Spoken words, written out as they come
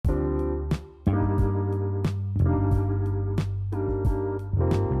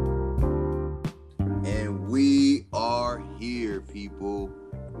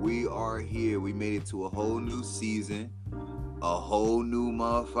We are here. We made it to a whole new season, a whole new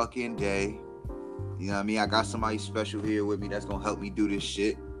motherfucking day. You know what I mean? I got somebody special here with me that's gonna help me do this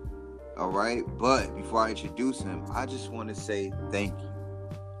shit. All right. But before I introduce him, I just want to say thank you.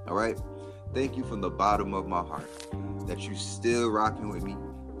 All right. Thank you from the bottom of my heart that you still rocking with me,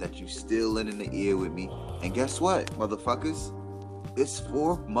 that you still lending the ear with me. And guess what, motherfuckers? It's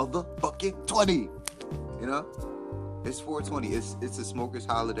 420. You know? It's 420. It's a smoker's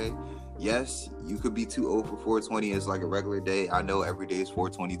holiday. Yes, you could be too old for 420. It's like a regular day. I know every day is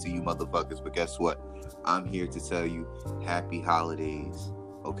 420 to you motherfuckers, but guess what? I'm here to tell you happy holidays.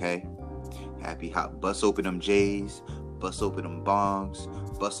 Okay? Bust open them J's, bust open them bongs,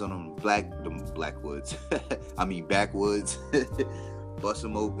 bust on them blackwoods. I mean backwoods. Bust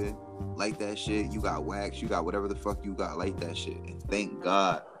them open. Light that shit. You got wax. You got whatever the fuck you got. Light that shit. And thank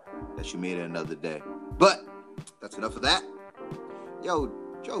God that you made it another day. But that's enough of that. Yo,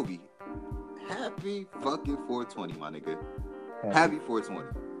 Jovi, happy fucking 420, my nigga. Happy 420.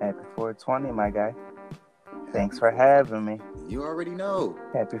 Happy 420, my guy. Thanks for having me. You already know.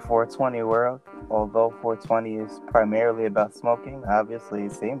 Happy 420, world. Although 420 is primarily about smoking, obviously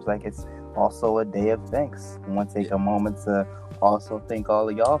it seems like it's also a day of thanks. I want to take a moment to also thank all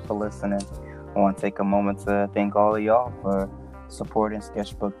of y'all for listening. I want to take a moment to thank all of y'all for supporting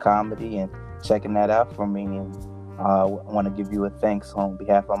Sketchbook Comedy and checking that out for me. And I want to give you a thanks on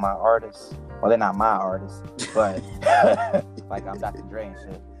behalf of my artists. Well, they're not my artists, but like I'm Dr. Dre and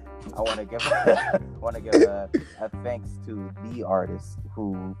shit. I want to give a thanks to the artists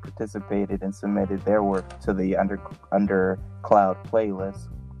who participated and submitted their work to the Under Cloud playlist.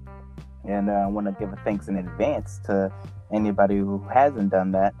 And I want to give a thanks in advance to anybody who hasn't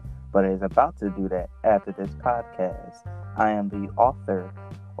done that, but is about to do that after this podcast. I am the author,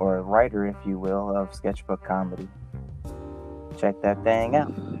 or writer, if you will, of Sketchbook Comedy. Check that thing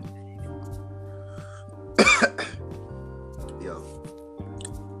out. Yo,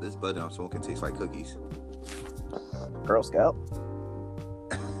 this bud I'm smoking tastes like cookies. Girl Scout.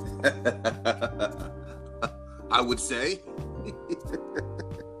 I would say.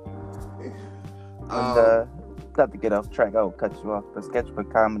 And not to get off track, I will cut you off, but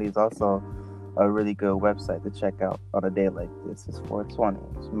Sketchbook Comedy is also a really good website to check out on a day like this. It's 420.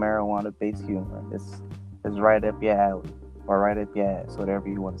 It's marijuana-based humor. It's right up your alley, or right up your ass, whatever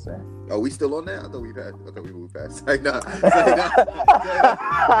you want to say. Oh, we still on that? I thought we moved past. Like, nah.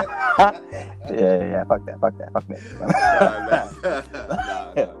 Yeah. Fuck that.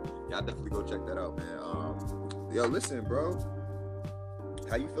 Nah. Y'all definitely go check that out, man. Yo, listen, bro.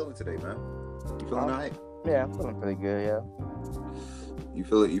 How you feeling today, man? You feeling alright? Yeah, I'm feeling pretty good. Yeah. You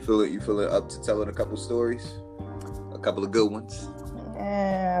feeling up to telling a couple stories? A couple of good ones?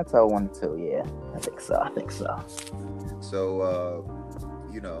 Yeah, I'll tell one or two. Yeah, I think so. So,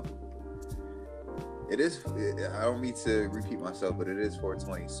 it is. I don't mean to repeat myself, but it is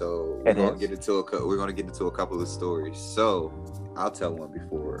 420. So we're gonna get into a couple of stories. So I'll tell one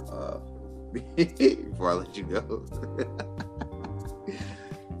before I let you go.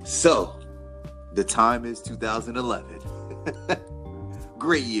 So the time is 2011.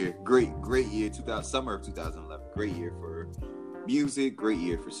 Great year. Summer of 2011. Great year for music. Great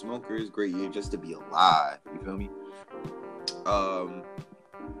year for smokers. Great year just to be alive. You feel me?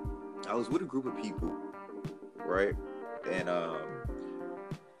 I was with a group of people, right? And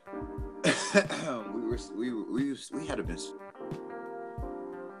we had been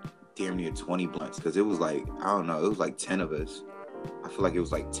damn near 20 blunts, because it was like, I don't know, it was like 10 of us. I feel like it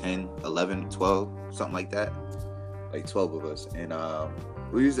was like 10, 11, 12, something like that. Like 12 of us. And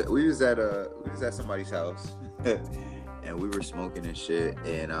we was at somebody's house and we were smoking and shit.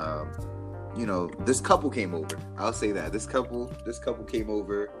 And this couple came over. I'll say that. This couple came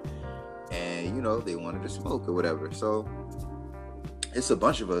over, and they wanted to smoke or whatever. So it's a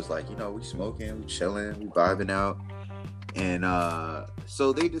bunch of us, like, we smoking, we chilling, we vibing out. And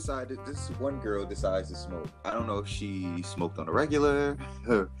so they decided, this one girl decides to smoke. I don't know if she smoked on a regular,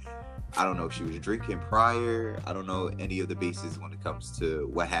 I don't know if she was drinking prior. I don't know any of the bases when it comes to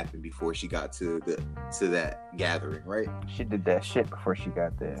what happened before she got to that gathering, right? She did that shit before she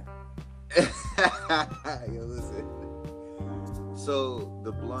got there. Yo, listen.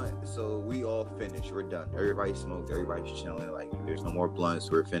 So we all finished. We're done. Everybody smoked. Everybody's chilling. Like, there's no more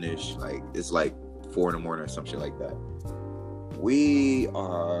blunts. We're finished. Like, it's like 4 a.m. or some shit like that. We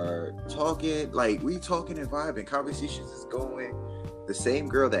are talking and vibing. Conversations is going. The same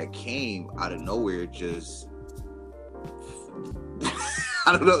girl that came out of nowhere just,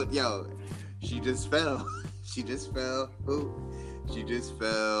 I don't know, yo, she just fell. She just fell.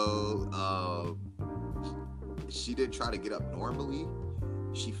 She didn't try to get up normally.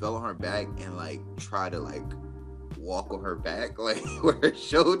 she fell on her back and like tried to like walk on her back, like with her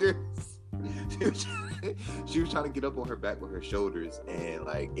shoulders. She was trying to get up on her back with her shoulders, and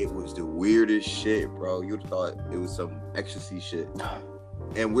like it was the weirdest shit, bro. You'd thought it was some ecstasy shit.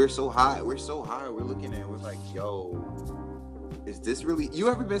 And we're so high. We're looking at it, we're like, yo, is this really? You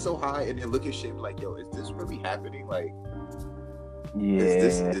ever been so high and then look at shit like, yo, is this really happening? Like, Yeah.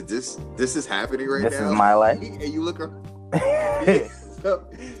 This is happening right now? This is my life. And you look around.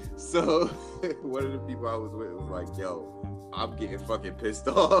 So one of the people I was with was like, yo, I'm getting fucking pissed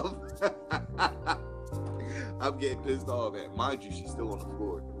off. I'm getting pissed off. And mind you, she's still on the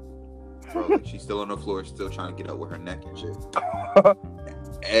floor. Bro, like, she's still on the floor, still trying to get up with her neck and shit.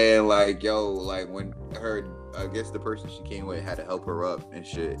 And like, yo, like when I guess the person she came with had to help her up and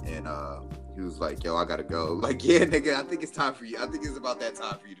shit. And he was like, yo, I gotta go. Like, yeah, nigga, I think it's time for you. I think it's about that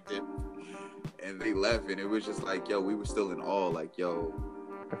time for you to dip. And they left, and it was just like, yo, we were still in awe. Like, yo,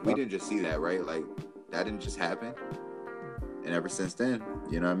 we didn't just see that, right? Like, that didn't just happen. And ever since then,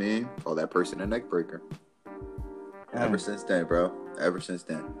 you know what I mean? Call that person a neck breaker. Ever since then, bro. Ever since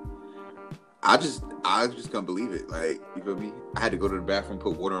then. I just couldn't believe it. Like, you feel me? I had to go to the bathroom,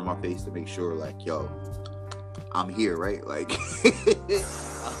 put water on my face to make sure, like, yo, I'm here, right? Like,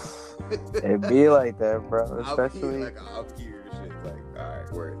 it be like that, bro. Especially I'm here. Shit. Like, all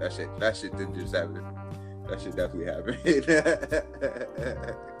right, word. That shit didn't just happen. That shit definitely happened.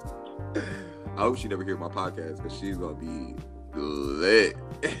 I hope she never hears my podcast because she's gonna be lit.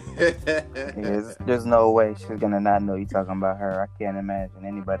 There's no way she's gonna not know you talking about her. I can't imagine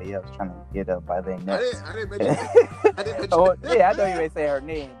anybody else trying to get up by their neck. I didn't mention Oh, yeah, I know you ain't say her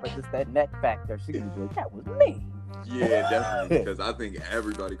name, but just that neck factor, she's gonna be like, that was me. Yeah, definitely, because I think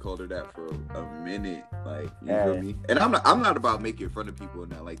everybody called her that for a minute. Like, you feel me? And I'm not about making fun of people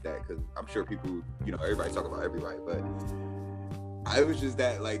and that like that, because I'm sure people, you know, everybody talk about everybody, but I was just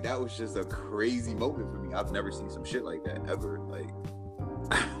that was just a crazy moment for me. I've never seen some shit like that ever. Like,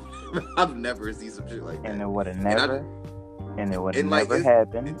 I've never seen some shit like that. And it would have never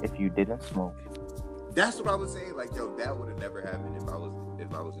happened if you didn't smoke. That's what I was saying. Like, yo, that would have never happened if I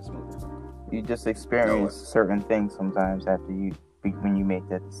wasn't smoking. You just experience certain things sometimes after when you make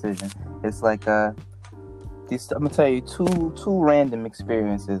that decision. It's like I'm gonna tell you two random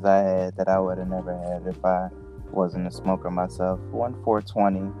experiences I had that I would have never had if I wasn't a smoker myself.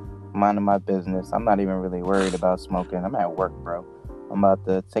 420, minding my business. I'm not even really worried about smoking. I'm at work, bro. I'm about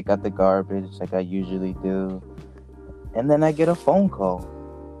to take out the garbage like I usually do, and then I get a phone call.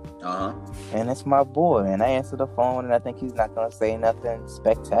 And it's my boy, and I answer the phone, and I think he's not gonna say nothing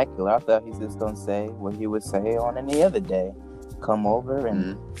spectacular. I thought he's just gonna say what he would say on any other day: come over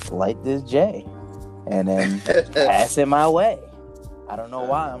and light this J, and then pass it my way. I don't know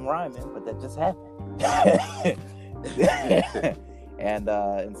why I'm rhyming, but that just happened. And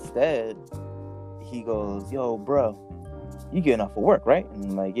instead, he goes, "Yo, bro, you getting off of work, right?" And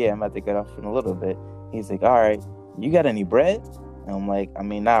I'm like, "Yeah, I'm about to get off in a little bit." He's like, "All right, you got any bread?" And I'm like, I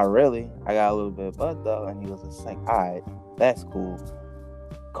mean, not really. I got a little bit of bud though. And he was just like, all right, that's cool.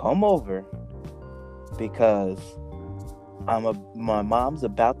 Come over because my mom's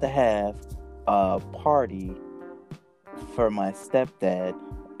about to have a party for my stepdad.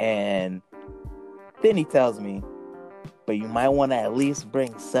 And then he tells me, but you might want to at least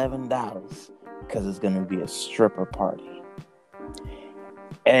bring $7 because it's going to be a stripper party.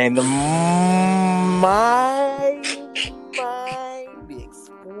 And my mind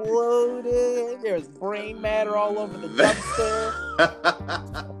exploded. There's brain matter all over the dumpster.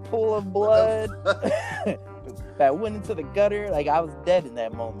 A pool of blood that went into the gutter. Like, I was dead in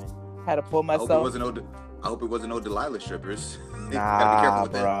that moment. Had to pull myself. I hope it wasn't no Delilah strippers. Nah, gotta be careful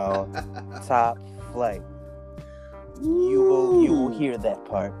with bro. that. Top flight. You will hear that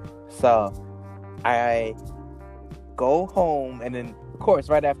part. So I go home, and then of course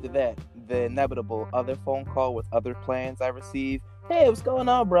right after that, the inevitable other phone call with other plans I receive. Hey, what's going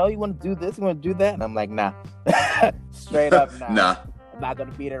on, bro? You want to do this? You want to do that? And I'm like, nah. Straight up, nah. Nah. I'm not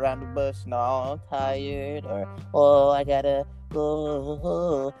gonna beat around the bush. No, I'm tired, or I gotta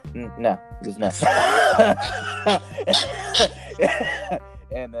go. No, just not.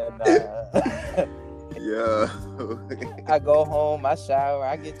 And then yeah. I go home, I shower,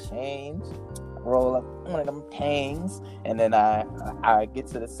 I get changed, roll up one of them tangs, and then I get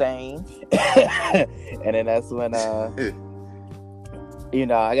to the same, and then that's when you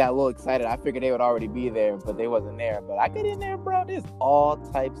know, I got a little excited. I figured they would already be there, but they wasn't there. But I get in there, bro. There's all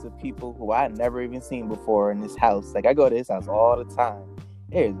types of people who I never even seen before in this house. Like, I go to this house all the time.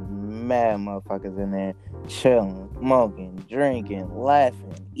 There's mad motherfuckers in there chilling, smoking, drinking,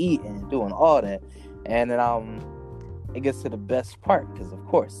 laughing, eating, doing all that. And then it gets to the best part, because of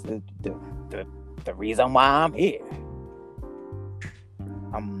course the reason why I'm here,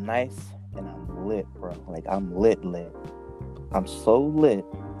 I'm nice and I'm lit, bro. Like, I'm lit. I'm so lit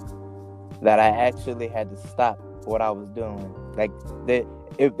that I actually had to stop what I was doing. Like,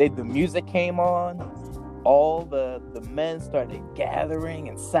 the music came on, all the men started gathering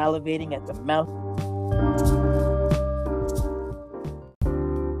and salivating at the mouth.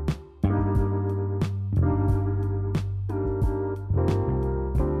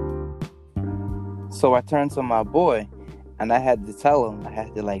 So I turned to my boy, and I had to tell him, I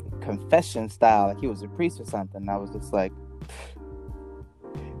had to, like, confession style, like he was a priest or something. I was just like,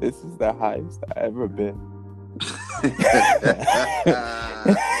 this is the highest I've ever been.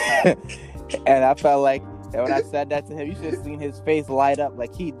 And I felt like that when I said that to him, you should have seen his face light up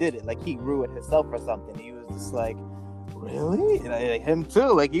like he did it, like he grew it himself or something. He was just like, really? And like, him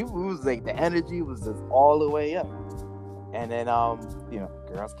too, like he was like, the energy was just all the way up. And then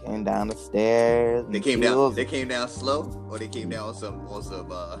girls came down the stairs. They came down slow, or they came down on some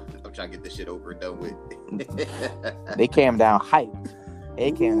I'm trying to get this shit over and done with. They came down hyped.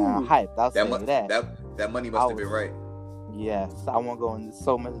 They came down hyped. I'll say that. That money must have been right. Yes, I won't go into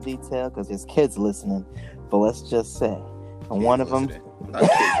so much detail because there's kids listening. But let's just say, one of them. Not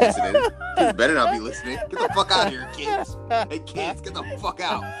kids listening. Kids better not be listening. Get the fuck out of here, kids. Hey, kids, get the fuck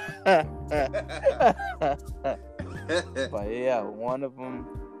out. But yeah, one of them,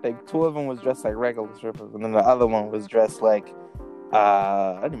 like, two of them was dressed like regular strippers, and then the other one was dressed like,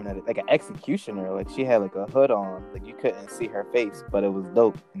 I don't even know, like an executioner. Like, she had like a hood on, like you couldn't see her face, but it was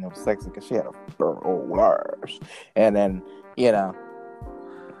dope and it was sexy because she had a lash. And then,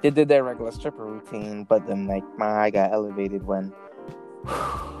 they did their regular stripper routine, but then, like, my eye got elevated when,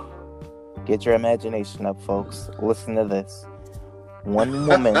 get your imagination up, folks. Listen to this. One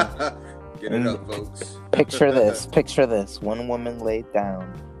woman. Get it up, folks. Picture this. One woman laid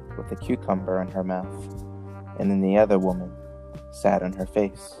down with a cucumber in her mouth, and then the other woman sat on her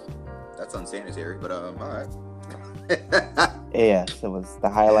face. That's unsanitary, but all right. Yes, it was the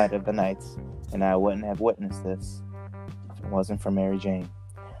highlight of the night, and I wouldn't have witnessed this if it wasn't for Mary Jane.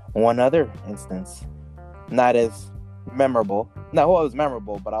 One other instance, not as memorable. No, well, it was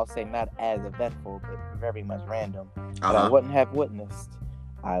memorable, but I'll say not as eventful, but very much random. But I wouldn't have witnessed.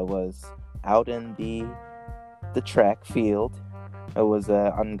 I was out in the track field. It was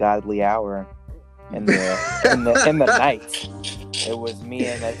an ungodly hour in the night. It was me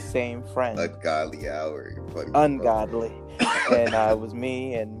and that same friend. Ungodly hour. Ungodly. And it was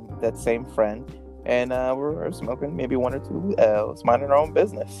me and that same friend. And we were smoking maybe one or two L's, minding our own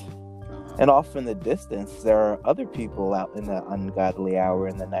business. And off in the distance, there are other people out in the ungodly hour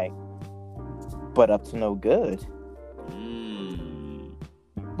in the night, but up to no good.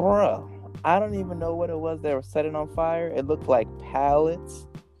 Bruh, I don't even know what it was they were setting on fire. It looked like pallets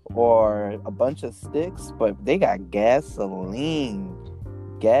or a bunch of sticks, but they got gasoline.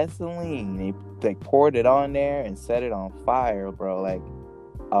 They poured it on there and set it on fire, bro. Like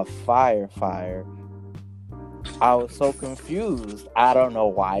a fire. I was so confused. I don't know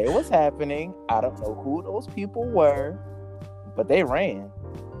why it was happening. I don't know who those people were, but they ran.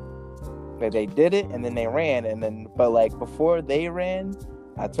 Like, they did it and then they ran, and then, but like before they ran,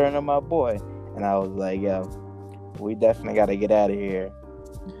 I turned to my boy and I was like, yo, we definitely got to get out of here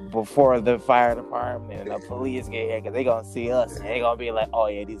before the fire department and the police get here, because they gonna see us and they gonna be like, oh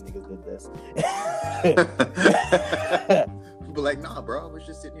yeah, these niggas did this. People like, nah, bro, I was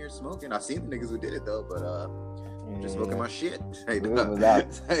just sitting here smoking. I seen the niggas who did it though, but just smoking my shit.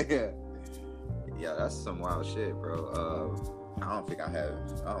 Yeah, that's some wild shit, bro. I don't think I've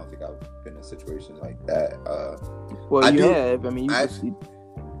been in a situation like that. Well, you have. I mean,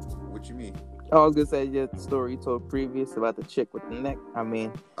 what you mean? I was gonna say the story you told previous about the chick with the neck. I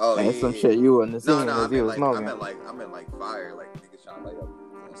mean, that's some shit you wouldn't have seen. I meant like fire, like niggas trying to light up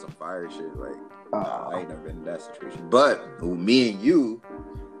on some fire shit. Like, I ain't never been in that situation. But me and you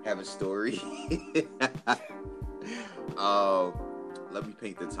have a story. Let me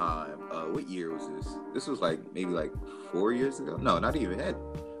paint the time. What year was this? This was maybe 4 years ago. No, not even that.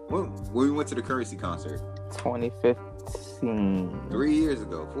 When we went to the Currency concert. 2015. 3 years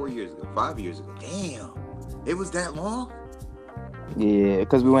ago, 4 years ago, 5 years ago. Damn, it was that long. Yeah,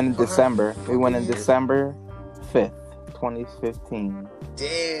 because we went in December. We went in December 5th, 2015.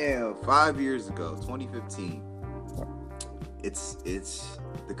 Damn, 5 years ago, 2015. It's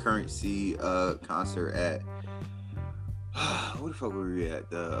the Currency concert at. Where the fuck were we at?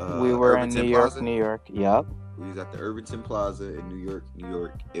 We were in New York. Yep. We was at the Irvington Plaza in New York.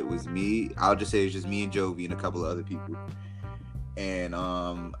 It was me. I'll just say it's just me and Jovi and a couple of other people. And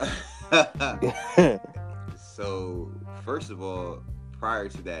so So first of all, prior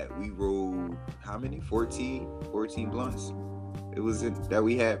to that, we rolled how many? 14 blunts. It was that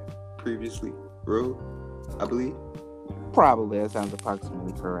we had previously rolled, I believe. Probably that sounds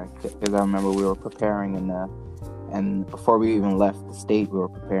approximately correct. Because I remember we were preparing and before we even left the state, we were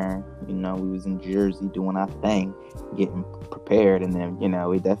preparing. You know, we was in Jersey doing our thing, getting prepared, and then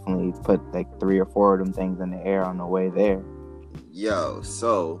we definitely put like 3 or 4 of them things in the air on the way there. Yo,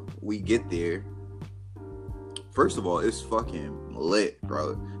 so we get there. First of all, it's fucking lit,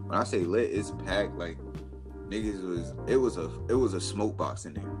 bro. When I say lit, it's packed. Like niggas it was a smoke box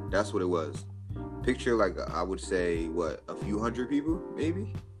in there. That's what it was. Picture like I would say a few hundred people,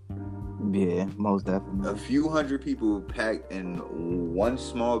 maybe. Yeah, most definitely. A few hundred people packed in one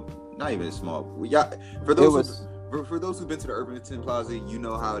small, not even a small. Yeah, for those who've been to the Irvington Plaza, you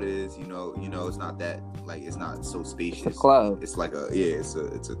know how it is. You know, it's not that like it's not so spacious. It's a club. It's like it's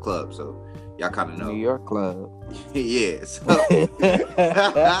a club. So y'all kind of know. New York club. Yeah. So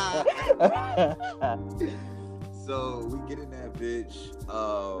we get in that bitch.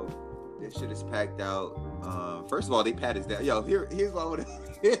 This shit is packed out. First of all, they pat us down. Yo, here's what I want to.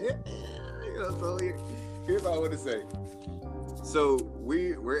 Here's what I want to say. So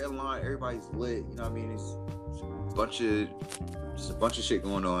we're in line. Everybody's lit. You know what I mean? It's a bunch of shit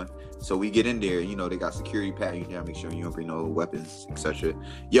going on. So we get in there. You know they got security patting you down, make sure you don't bring no weapons, etc.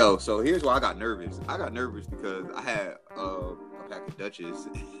 Yo, so here's why I got nervous. I got nervous because I had a pack of Dutchess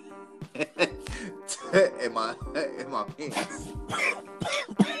in my pants.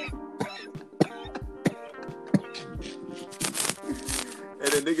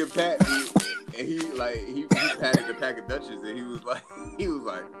 And the nigga pat me, and he patted the pack of Dutchess, and he was like,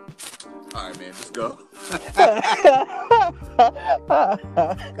 all right, man, let's go.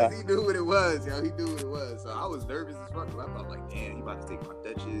 Cause he knew what it was, yo. He knew what it was. So I was nervous as fuck. I thought like, damn, he about to take my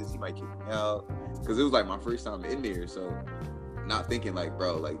Dutchess. He might kick me out. Cause it was like my first time in there, so not thinking like,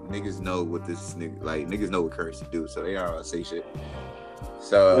 bro, like niggas know what this niggas know what Currency do, so they aren't gonna say shit.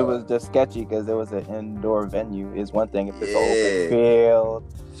 So it was just sketchy because it was an indoor venue. It's one thing if it's an open field,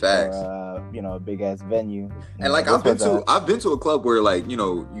 facts, or, a big ass venue. And like I've been to a club where like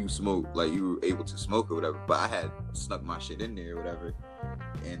you smoke, like you were able to smoke or whatever, but I had snuck my shit in there or whatever,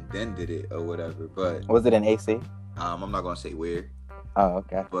 and then did it or whatever. But was it an AC? I'm not gonna say where. Oh,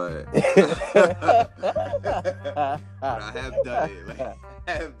 okay. But but I have done it. Like I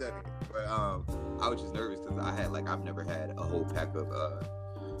have done it. But I was just nervous because I've never had a whole pack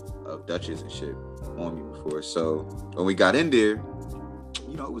of Dutchess and shit on me before. So when we got in there,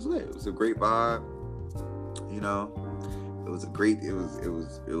 it was lit. It was a great vibe. It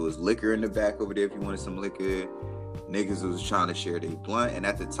was liquor in the back over there if you wanted some liquor. Niggas was trying to share their blunt, and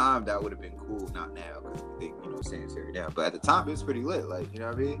at the time that would have been cool. Not now because we think sanitary now, but at the time it was pretty lit. Like, you know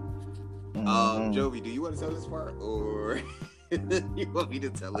what I mean? Mm-hmm. Jovi, do you want to tell this part or you want me to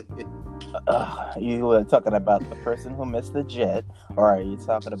tell it? You were talking about the person who missed the jet, or are you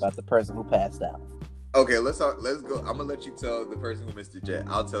talking about the person who passed out? Okay, let's go. I'm gonna let you tell the person who missed the jet.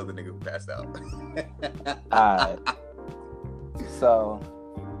 I'll tell the nigga who passed out. Alright. So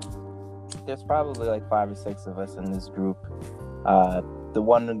there's probably like 5 or 6 of us in this group. The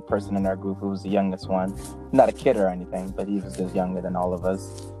one person in our group who was the youngest one, not a kid or anything, but he was just younger than all of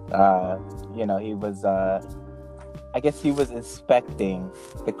us. He was, I guess he was expecting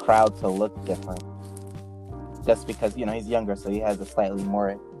the crowd to look different. Just because, he's younger, so he has a slightly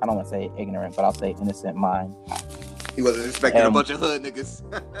more, I don't want to say ignorant, but I'll say innocent mind. He wasn't expecting a bunch of hood niggas.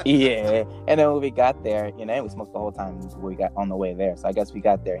 Yeah. And then when we got there, we smoked the whole time we got on the way there. So I guess we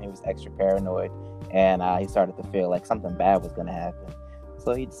got there and he was extra paranoid. And he started to feel like something bad was going to happen.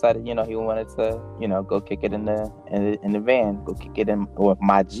 So he decided, he wanted to, go kick it in the van, go kick it in with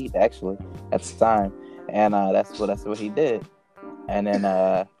my Jeep actually at the time, and that's what he did. And then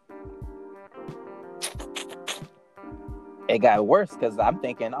it got worse because I'm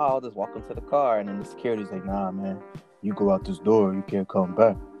thinking, oh, I'll just walk into the car, and then the security's like, nah, man, you go out this door, you can't come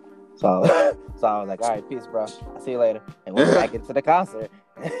back. So I was like, all right, peace, bro. I'll see you later, and went back into the concert,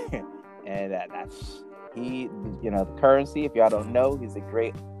 and that's. He, the Currency, if y'all don't know, he's a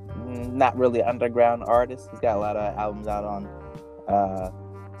great, not really underground artist. He's got a lot of albums out on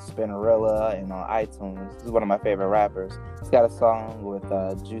Spinrilla and on iTunes. He's one of my favorite rappers. He's got a song with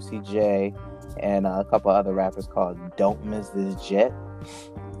Juicy J and a couple other rappers called Don't Miss This Jet.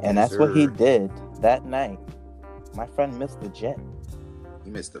 And that's what he did that night. My friend missed the jet.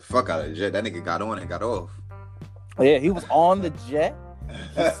 He missed the fuck out of the jet. That nigga got on and got off. Oh, yeah, he was on the jet.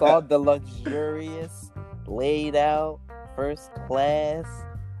 He saw the luxurious, laid out, first class,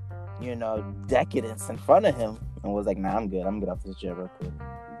 decadence in front of him, and was like, nah, I'm good. I'm gonna get off this jet real quick.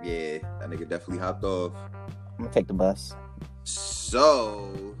 Yeah, that nigga definitely hopped off. gonna take the bus.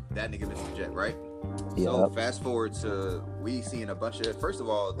 So that nigga Mr. Jet, right? Yeah. So fast forward to we seeing a bunch of, first of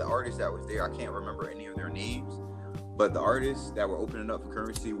all, the artists that was there, I can't remember any of their names, but the artists that were opening up for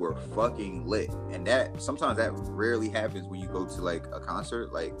Currency were fucking lit. And that sometimes that rarely happens when you go to like a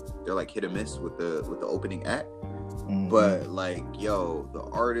concert. Like they're like hit or miss with the opening act. Mm-hmm. But like, yo, the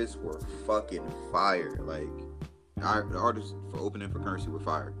artists were fucking fire. Like the artists for opening for Currency were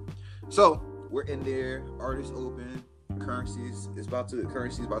fire. So we're in there, artists open, Currency is about to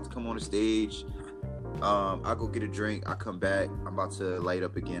come on the stage. I go get a drink, I come back, I'm about to light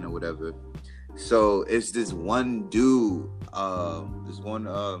up again or whatever. So it's this one dude, this one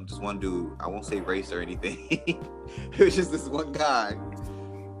dude, I won't say race or anything. It was just this one guy.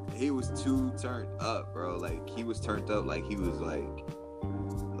 He was too turned up, bro. Like he was turned up, like he was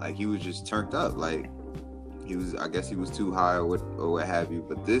just turned up, like I guess he was too high or what have you.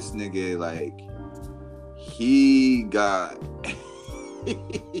 But this nigga, like, he got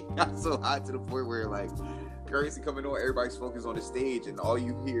so high to the point where like Currency coming on, everybody's focused on the stage, and all I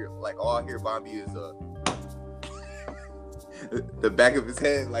hear by me is the back of his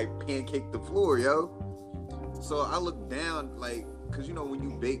head like pancake the floor, yo. So I look down, like, cause you know when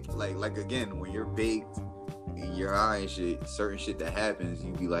you bake, like again, when you're baked in your eye and shit, certain shit that happens,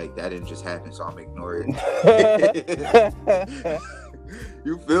 you be like, that didn't just happen, so I'm ignoring it.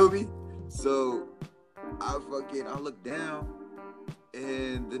 You feel me? So I look down,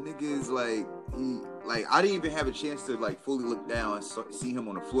 and the nigga is like, I didn't even have a chance to like fully look down and see him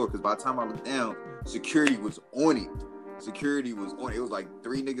on the floor, because by the time I looked down, security was on it. It was like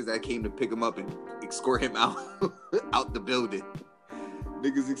 3 niggas that came to pick him up and escort him out the building.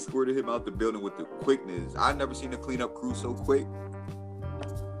 Niggas escorted him out the building with the quickness. I never seen a cleanup crew so quick.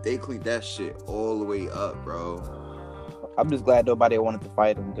 They cleaned that shit all the way up, bro. I'm just glad nobody wanted to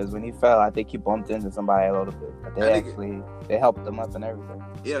fight him, because when he fell, I think he bumped into somebody a little bit. But they helped him up and everything.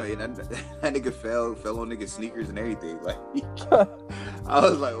 Yeah, and that nigga fell on niggas' sneakers and everything. Like, I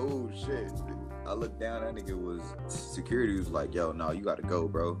was like, oh shit. I looked down, that nigga was, security was like, yo, no, you gotta go,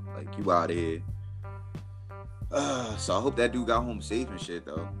 bro. Like, you out of here. So I hope that dude got home safe and shit,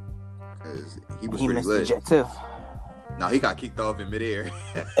 though. Because he was pretty lit. Jet too. No, he got kicked off in midair.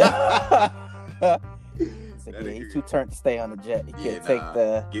 He too turned to stay on the jet. He can't take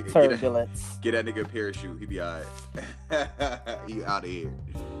the turbulence. Get that nigga a parachute. He be alright. He out of here.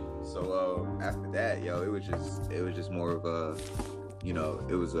 So after that, yo, it was just more of a, you know,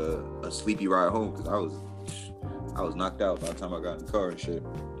 it was a sleepy ride home, because I was knocked out by the time I got in the car and shit.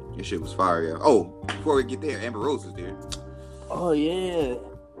 This shit was fire, yo. Oh, before we get there, Amber Rose was there. Oh yeah.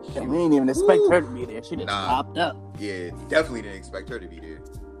 We didn't even expect her to be there. She just popped up. Yeah, definitely didn't expect her to be there.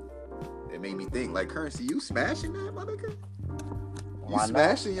 It made me think, like, Currency, you smashing that, my nigga? You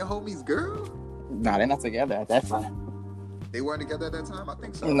smashing your homie's girl? Nah, they're not together at that time. They weren't together at that time? I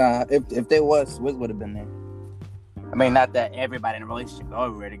think so. Nah, if they was, Swizz would have been there. I mean, not that everybody in a relationship is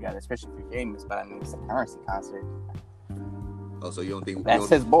everywhere together, especially if you're famous, but I mean, it's a Currency concert. Oh, so you don't think... That's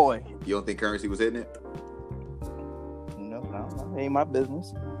his boy. You don't think Currency was hitting it? No, it ain't my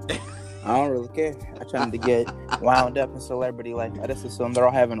business. I don't really care. I try to get wound up in celebrity life. I just assume they're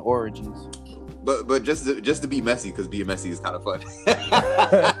all having origins. But just to be messy, because being messy is kind of fun.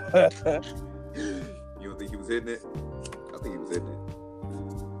 You don't think he was hitting it? I think he was hitting it.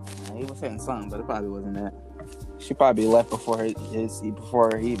 He was hitting something, but it probably wasn't that. She probably left before he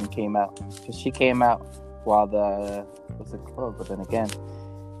even came out, because she came out while the what's it called? But then again,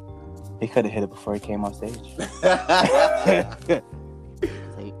 he could have hit it before he came on stage.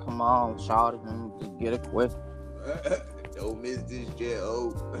 Say, come on, shawty, just get it quick. Don't miss this jet,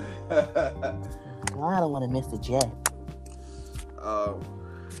 oh. I don't want to miss the jet.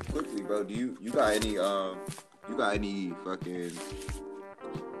 Quickly, bro, do you got any fucking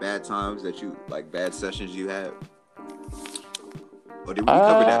bad times that you, like, bad sessions you had? Or did we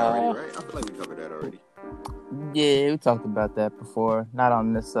cover that already, right? I feel like we covered that already. Yeah, we talked about that before. Not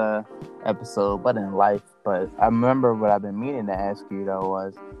on this episode, but in life. But I remember what I've been meaning to ask you, though,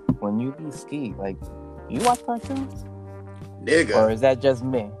 was when you be ski, like, you watch cartoons? Nigga. Or is that just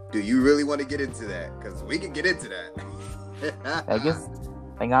me? Do you really want to get into that? Because we can get into that. I guess,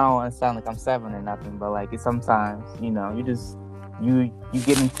 like, I don't want to sound like I'm 7 or nothing, but, like, it's sometimes, you know, you just, you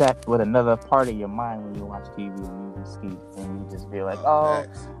get in touch with another part of your mind when you watch TV and you ski. And you just be like,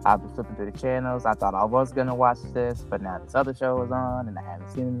 I've been flipping through the channels. I thought I was going to watch this, but now this other show is on and I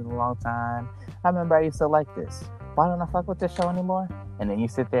haven't seen it in a long time. I remember I used to like this. Why don't I fuck with this show anymore? And then you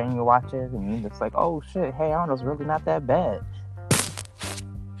sit there and you watch it and you're just like, oh shit, Hey Arnold's really not that bad.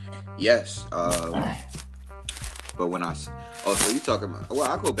 Yes. But when so you talking about? Well,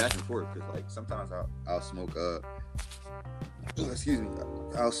 I go back and forth because like sometimes I'll smoke. Excuse me.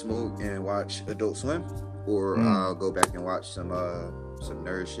 I'll smoke and watch Adult Swim, or I'll go back and watch some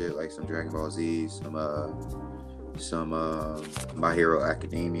nerd shit like some Dragon Ball Z, some My Hero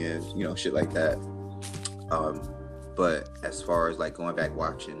Academia, shit like that. But as far as like going back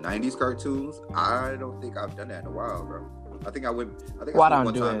watching 90s cartoons, I don't think I've done that in a while, bro. I think I smoked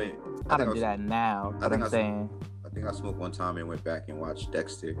one time. I don't do that now. I think I smoked one time and went back and watched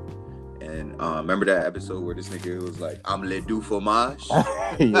Dexter. And remember that episode where this nigga was like, "Omelette du fromage."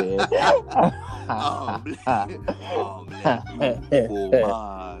 Yeah. Omelette du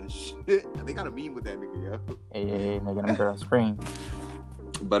fromage. They got a meme with that nigga, yo. Yeah, nigga, them girls scream.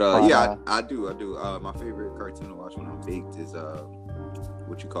 But I do. My favorite cartoon to watch when I'm baked is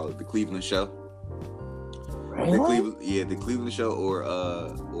what you call it, The Cleveland Show. Really? The Cleveland Show, or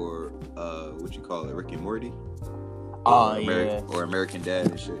what you call it, Rick and Morty. Or American Dad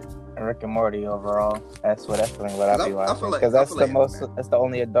and shit. Rick and Morty overall. That's definitely what I'll be watching. Because that's the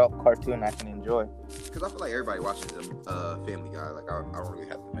only adult cartoon I can enjoy. Because I feel like everybody watches Family Guy. Like I don't really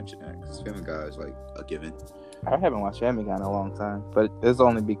have to mention that because Family Guy is like a given. I haven't watched Family Guy in a long time, but it's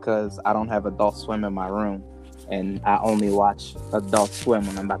only because I don't have Adult Swim in my room, and I only watch Adult Swim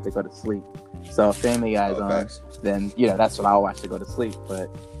when I'm about to go to sleep. So if Family Guy's on, facts. then that's what I'll watch to go to sleep.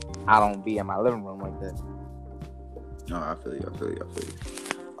 But I don't be in my living room like that. No, I feel you.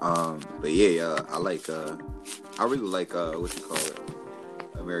 But yeah, I really like what you call it,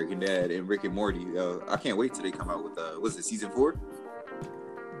 American Dad and Rick and Morty. I can't wait till they come out with what's it, season 4?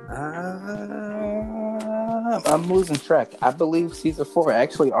 I'm losing track. I believe season 4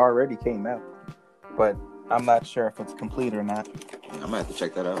 actually already came out, but I'm not sure if it's complete or not. Yeah, I'm gonna have to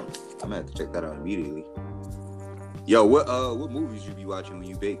check that out. Immediately. Yo, what movies you be watching when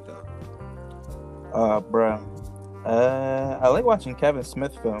you bake though? Bro. I like watching Kevin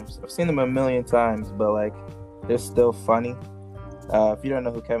Smith films. I've seen them a million times, but like they're still funny. If you don't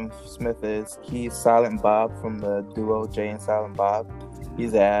know who Kevin Smith is, he's Silent Bob from the duo Jay and Silent Bob.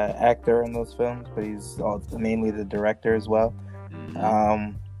 He's an actor in those films, but he's mainly the director as well.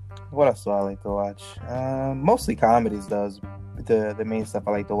 What else do I like to watch? Mostly comedies, though. The main stuff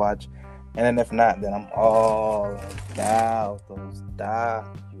I like to watch. And then if not, then I'm all about those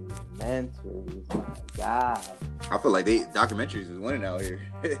documentaries. My God. I feel like documentaries is winning out here.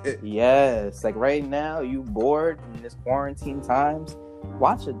 Yes. Like right now, you bored in this quarantine times,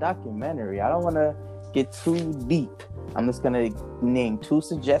 watch a documentary. I don't want to get too deep. I'm just going to name 2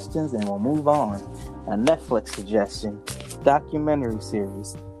 suggestions and we'll move on. A Netflix suggestion, documentary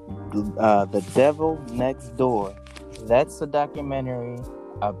series, The Devil Next Door. That's a documentary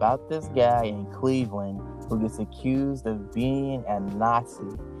about this guy in Cleveland who gets accused of being a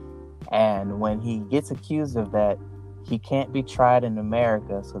Nazi. And when he gets accused of that, he can't be tried in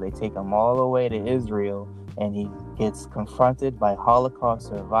America, so they take him all the way to Israel, and he gets confronted by Holocaust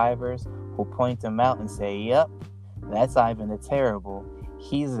survivors who point him out and say, yep, that's Ivan the Terrible.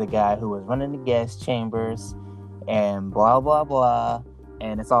 He's the guy who was running the gas chambers and blah, blah, blah.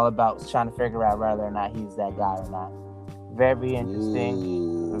 And it's all about trying to figure out whether or not he's that guy or not. Very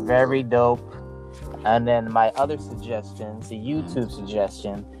interesting, very dope. And then my other suggestion, it's a YouTube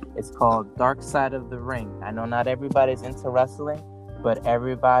suggestion. It's called Dark Side of the Ring. I know not everybody's into wrestling, but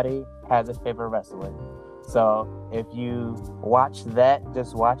everybody has a favorite wrestler. So if you watch that,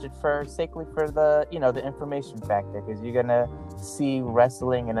 just watch it for the information factor, because you're gonna see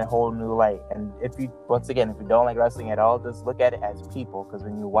wrestling in a whole new light. And if you don't like wrestling at all, just look at it as people, because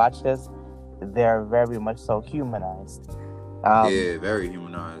when you watch this, they're very much so humanized. Very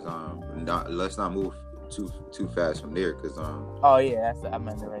humanized. Let's not move too fast from there, because I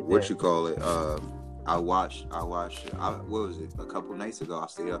meant it right there. What you call it? I watched. What was it? A couple nights ago, I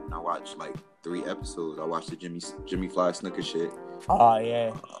stayed up and I watched like 3 episodes. I watched the Jimmy Fly Snooker shit. Oh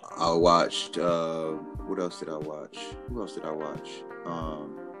yeah. I watched. What else did I watch? Who else did I watch?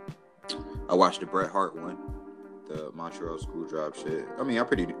 I watched the Bret Hart one, the Montreal Screwjob shit. I mean,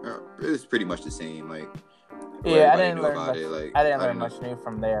 it's pretty much the same. Like, yeah, I didn't learn much new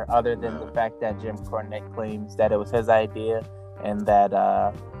from there, other than the fact that Jim Cornette claims that it was his idea, and that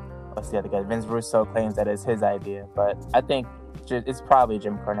what's the other guy? Vince Russo claims that it's his idea. But I think it's probably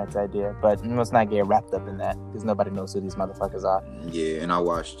Jim Cornette's idea. But let's not get wrapped up in that, because nobody knows who these motherfuckers are. Yeah, and I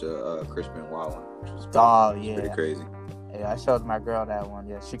watched Chris Benoit one, which was pretty crazy. Yeah, I showed my girl that one.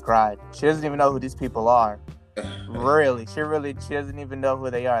 Yeah, she cried. She doesn't even know who these people are. Really, she doesn't even know who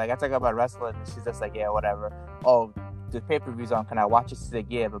they are. Like, I talk about wrestling, and she's just like, yeah, whatever. Oh, the pay-per-view's on. Can I watch it? She's like,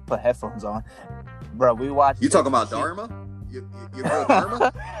 yeah, but put headphones on. Bro, we watched. You talking about Dharma? Your girl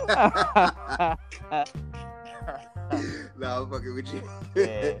Dharma? fucking with you.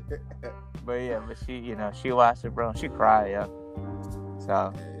 Yeah. But she watched it, bro. And she cried, yo.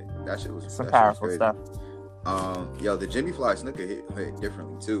 So Yeah, that shit was some that powerful shit was stuff. Yo, the Jimmy Fly snooker hit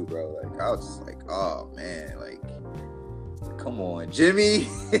differently too, bro. Like I was just like, oh man, like, come on, Jimmy,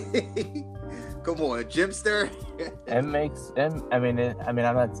 come on, Jimster. It makes him. I mean, I'm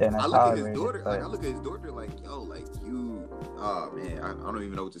not saying I I look at his tolerate daughter. it, Like I look at his daughter, like yo, like you. Oh man, I don't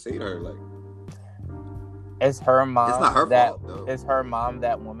even know what to say to her. Like, is her mom? it's not her fault though. Is her mom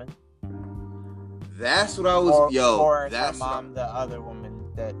that woman? That's what I was. Or is that's her mom the other woman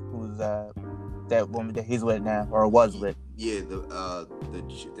who's that woman that he's with now or was with? Yeah,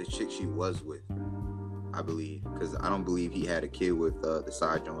 the chick she was with, I believe, because I don't believe he had a kid with the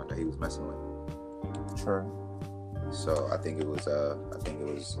side joint that he was messing with. Sure. So I think it was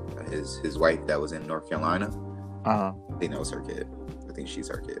his wife that was in North Carolina. I think that was her kid. I think she's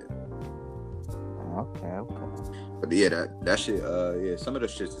her kid. Okay. But yeah, that shit. Yeah, some of the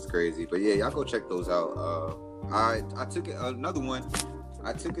shit is crazy. But yeah, y'all go check those out. I took another one.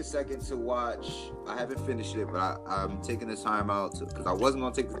 I took a second to watch. I haven't finished it, but I'm taking the time out because I wasn't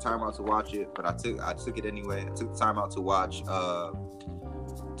gonna take the time out to watch it, but I took it anyway. I took the time out to watch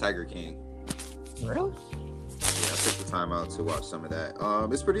Tiger King. Really? Yeah, I took the time out to watch some of that.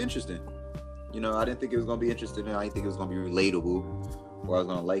 It's pretty interesting. You know, I didn't think it was gonna be interesting. I didn't think it was gonna be relatable, or I was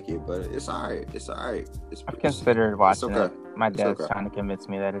gonna like it. But it's alright. It's alright. I've considered watching it. My dad's okay. trying to convince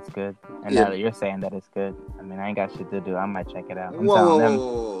me that it's good, and Yeah. now that you're saying that it's good, I mean, I ain't got shit to do. I might check it out.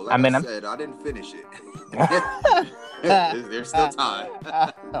 Whoa. Like I said, I didn't finish it. There's still time.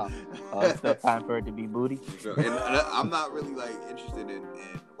 There's still time for it to be booty. And I'm not really like interested in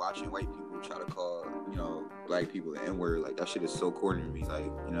watching white people try to call, you know, black people the N-word. Like that shit is so corny to me. Like,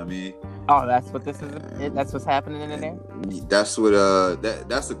 you know what I mean? Oh, that's what this is. That's what's happening in there. That's what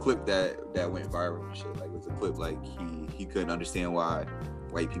that's the clip that went viral and shit. Like it's a clip like he couldn't understand why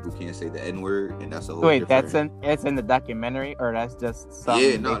white people can't say the N-word, and that's a whole. Wait, it's in the documentary, or that's just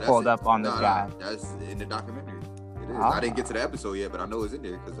something they pulled up on this guy? That's in the documentary. It is. Oh. I didn't get to the episode yet, but I know it's in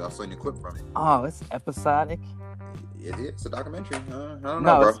there because I saw the clip from it. Oh, it's episodic. It's a documentary. I don't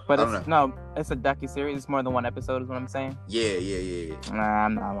know, bro. It's a docu-series. It's more than one episode, is what I'm saying. Yeah. Nah,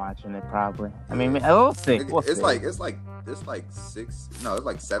 I'm not watching it. Probably. I mean, we'll see. It's like 6. No, it's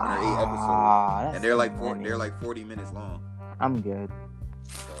like 7 or 8 episodes, and they're like 40 minutes long. I'm good.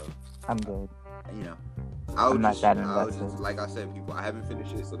 So, I'm good. You know, I'm not that invested. like I said, people, I haven't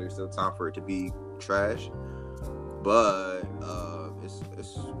finished it, so there's still time for it to be trash. But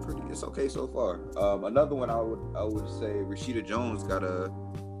it's okay so far. Another one I would say Rashida Jones got a.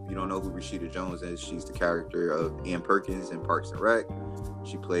 You don't know who Rashida Jones is? She's the character of Ann Perkins in Parks and Rec.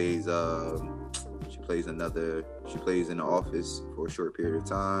 She plays in The Office for a short period of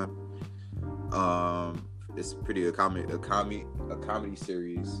time. It's pretty a comedy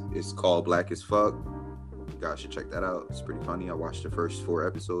series. It's called Black as Fuck. You guys should check that out. It's pretty funny. I watched the first 4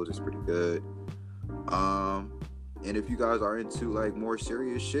 episodes. It's pretty good. And if you guys are into like more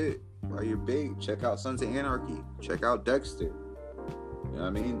serious shit while you're big, check out Sons of Anarchy. Check out Dexter. You know what I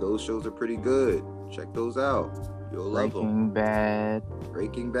mean? Those shows are pretty good. Check those out. You'll love them.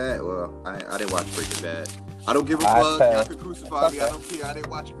 Breaking Bad. Well, I didn't watch Breaking Bad. I don't give a fuck. Y'all can crucify me. I don't care. I didn't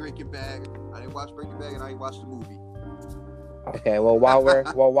watch Breaking Bad. And I ain't watched the movie. Okay. Well, while we're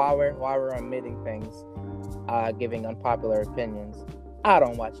omitting things, giving unpopular opinions, I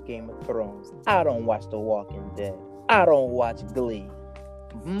don't watch Game of Thrones. I don't watch The Walking Dead. I don't watch Glee.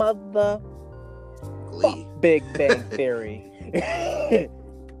 Big Bang Theory.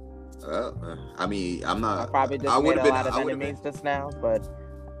 I mean, I'm not. I probably just made a lot of enemies just now, but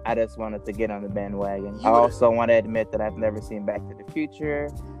I just wanted to get on the bandwagon. I also want to admit that I've never seen Back to the Future.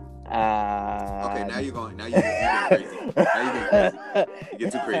 Okay, now you're going crazy. You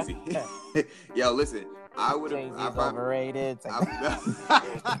get too crazy. Yo, listen, I would have. Jay-Z's overrated.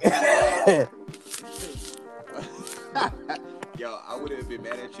 Yo, I would have been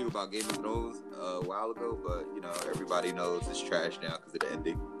mad at you about Game of Thrones a while ago, but you know everybody knows it's trash now because of the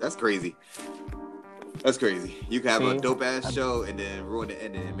ending. That's crazy. You can have a dope ass show and then ruin the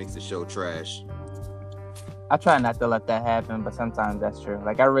ending and makes the show trash. I try not to let that happen, but sometimes that's true.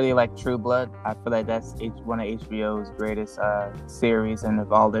 Like I really like True Blood. I feel like that's one of HBO's greatest series, and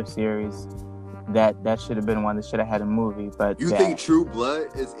of all their series, that should have been one that should have had a movie. But you think True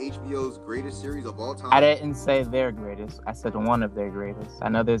Blood is HBO's greatest series of all time? I didn't say their greatest. I said one of their greatest. I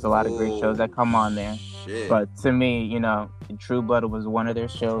know there's a lot of great shows that come on there, but to me, you know, True Blood was one of their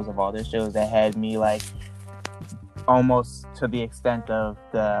shows of all their shows that had me like almost to the extent of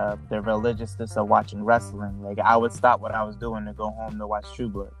the religiousness of watching wrestling. Like I would stop what I was doing to go home to watch True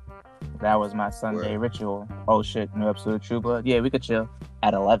Blood. That was my Sunday ritual. Oh shit, new episode of True Blood. Yeah, we could chill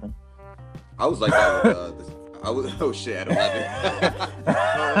at 11. I was like that with oh shit at 11.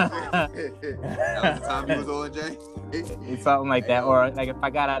 That was the time you was on, Jay. It's something like that, or like if I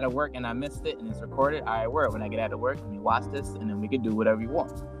got out of work and I missed it and it's recorded, all right, word. When I get out of work, let me watch this, and then we can do whatever you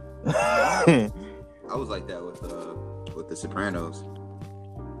want. I was like that with The Sopranos.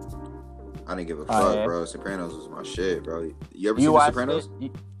 I didn't give a fuck, bro. Sopranos was my shit, bro. You ever seen The Sopranos?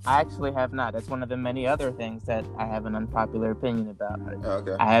 I actually have not. That's one of the many other things that I have an unpopular opinion about.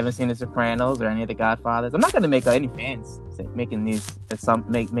 Okay. I haven't seen The Sopranos or any of the Godfathers. I'm not going to make any fans making these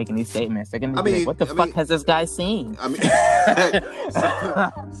making these statements. They're going to be like, what the fuck has this guy seen? I mean,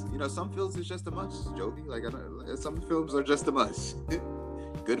 some films is just a must, Jovi. Like, some films are just a must.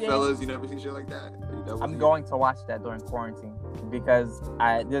 Goodfellas, you never seen shit like that. I'm going to watch that during quarantine because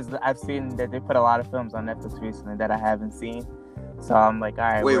I've seen that they put a lot of films on Netflix recently that I haven't seen. So I'm like, all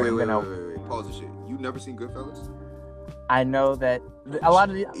right. Wait. Pause the shit. You never seen Goodfellas? I know that a lot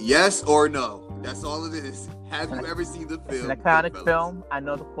of the... Yes or no? That's all it is. Have you ever seen the film? It's an iconic film. I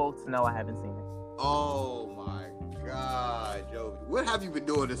know the quotes. No, I haven't seen it. Oh my god, Joe! What have you been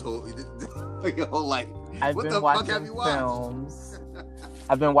doing your whole life? What the fuck have you watched? Films.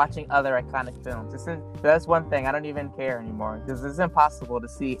 I've been watching other iconic films. That's one thing. I don't even care anymore because it's impossible to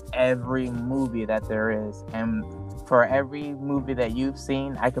see every movie that there is. And for every movie that you've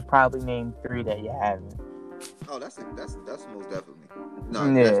seen, I could probably name 3 that you haven't. Oh, that's most definitely. No,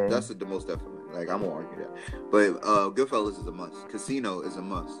 yeah. that's the most definitely. Like, I won't argue that. But Goodfellas is a must. Casino is a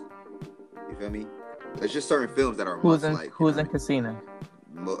must. You feel me? There's just certain films that are Who's in Casino?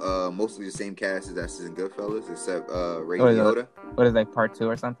 Mostly the same cast as in Goodfellas, except Ray Liotta. What is like part 2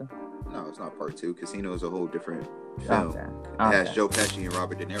 or something? No, it's not part 2. Casino is a whole different film. Okay. It has Joe Pesci and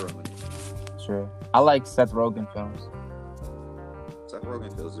Robert De Niro in it. Sure. I like Seth Rogen films. Seth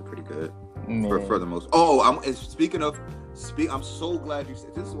Rogen films are pretty good. Yeah. For the most. Oh, I'm so glad you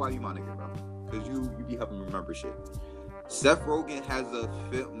said this. Is why you my nigga, bro. Because you be helping me remember shit. Seth Rogen has a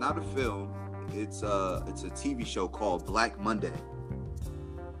film, not a film. It's a TV show called Black Monday.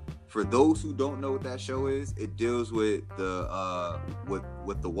 For those who don't know what that show is, it deals with the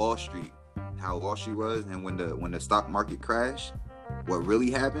with the Wall Street, how Wall Street was, and when the stock market crashed, what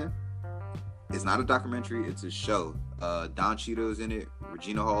really happened. It's not a documentary; it's a show. Don Cheadle is in it,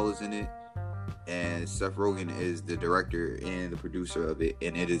 Regina Hall is in it, and Seth Rogen is the director and the producer of it,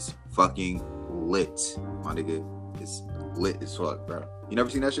 and it is fucking lit, my nigga. It's lit as fuck, bro. You never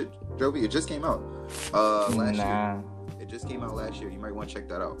seen that shit, Jovi? It just came out last year. It just came out last year. You might want to check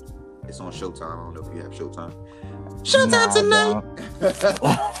that out. It's on Showtime. I don't know if you have Showtime. Showtime tonight.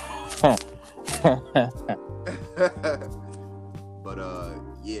 But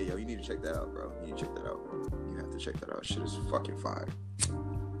yeah, yo, you need to check that out, bro. You have to check that out. Shit is fucking fire.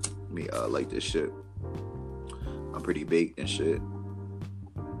 Me like this shit. I'm pretty baked and shit.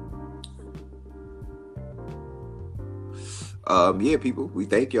 Yeah, people, we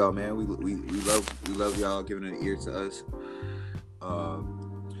thank y'all, man. We love y'all giving an ear to us.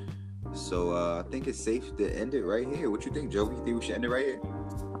 So I think it's safe to end it right here. What you think, Joe? You think we should end it right here?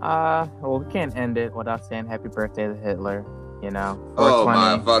 Well, we can't end it without saying happy birthday to Hitler. You know, 420. Oh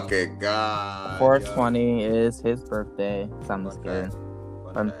my fucking god! 420 is his birthday. Sounds good.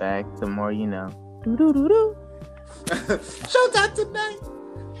 Fun fact: the more you know. Do do do do. Showtime tonight.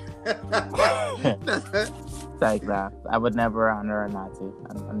 Like that. I would never honor a Nazi.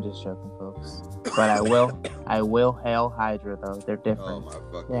 I'm just joking, folks. But I will hail Hydra though. They're different. Oh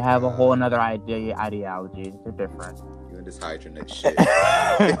my they have a whole another ideology. They're different. You and this Hydra next shit.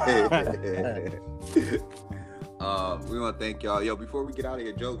 We want to thank y'all. Yo, before we get out of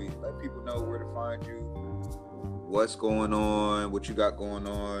here, Jovi, let people know where to find you, what's going on, what you got going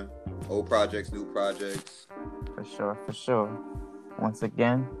on, old projects, new projects. For sure. Once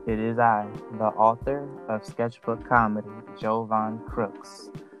again, it is I, the author of Sketchbook Comedy, Jovan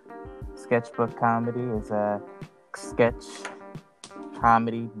Crooks. Sketchbook Comedy is a sketch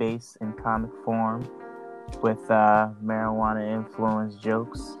comedy based in comic form with marijuana-influenced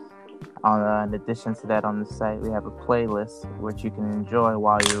jokes. In addition to that, on the site, we have a playlist which you can enjoy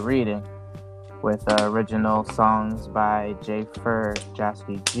while you're reading with original songs by Jay Fur,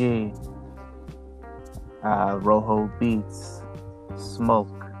 Josky G, Rojo Beats,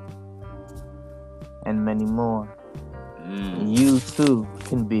 Smoke, and many more. You too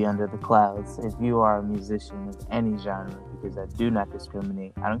can be under the clouds if you are a musician of any genre, because I do not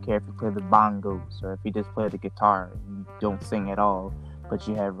discriminate. I don't care if you play the bongos or if you just play the guitar and you don't sing at all, but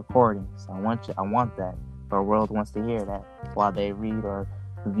you have recordings. I want that. The world wants to hear that while they read or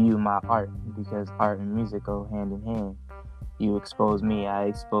view my art, because art and music go hand in hand. You expose me, I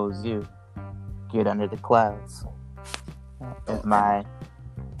expose you. Get under the clouds. If my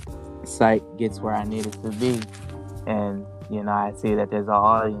site gets where I need it to be, and I see that there's an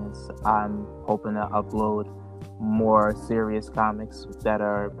audience, I'm hoping to upload more serious comics that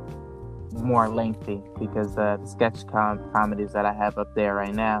are more lengthy, because the sketch comedies that I have up there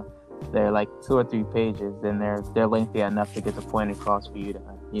right now, they're like 2 or 3 pages, and they're lengthy enough to get the point across for you to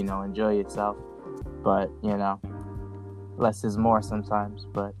enjoy yourself. But less is more sometimes.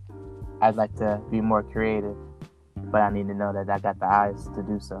 But I'd like to be more creative, but I need to know that I got the eyes to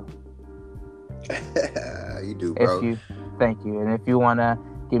do so. You do, bro. Thank you. And if you want to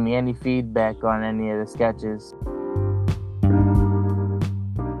give me any feedback on any of the sketches,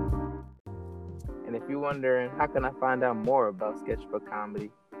 and if you're wondering how can I find out more about Sketchbook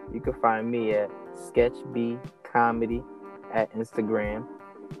Comedy, you can find me at SketchBComedy at Instagram,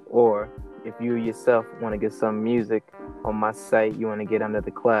 or if you yourself want to get some music on my site, you want to get under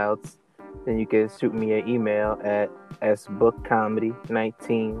the clouds, then you can shoot me an email at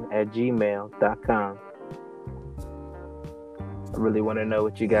sbookcomedy19@gmail.com. I really want to know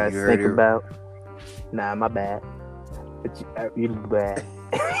what you guys think about. Nah, my bad. But you bad.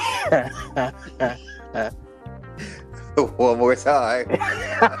 One more time.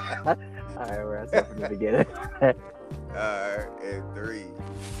 Alright, we're at from the beginning. Alright, in 3,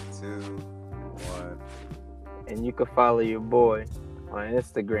 2, 1. And you can follow your boy on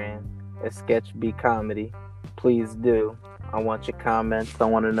Instagram at SketchBComedy. Please do. I want your comments. I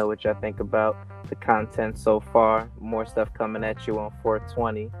want to know what y'all think about the content so far. More stuff coming at you on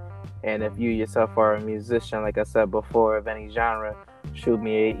 420. And if you yourself are a musician, like I said before, of any genre, shoot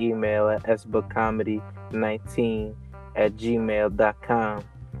me an email at sbookcomedy19@gmail.com.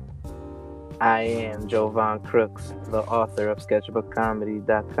 I am Jovan Crooks, the author of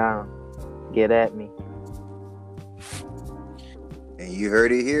sketchbookcomedy.com. Get at me. And you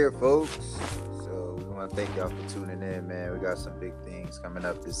heard it here, folks. So we want to thank y'all for tuning in, man. We got some big things coming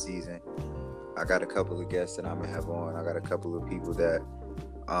up this season. I got a couple of guests that I'm gonna have on. I got a couple of people that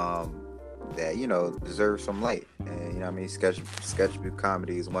deserve some light. And Sketchbook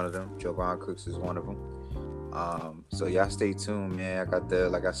Comedy is one of them. Jovan Crooks is one of them. So y'all stay tuned, man. I got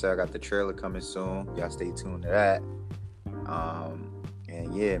the trailer coming soon. Y'all stay tuned to that.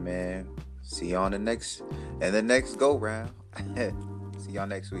 And yeah, man. See y'all on the next go round. See y'all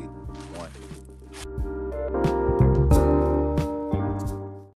next week. 1.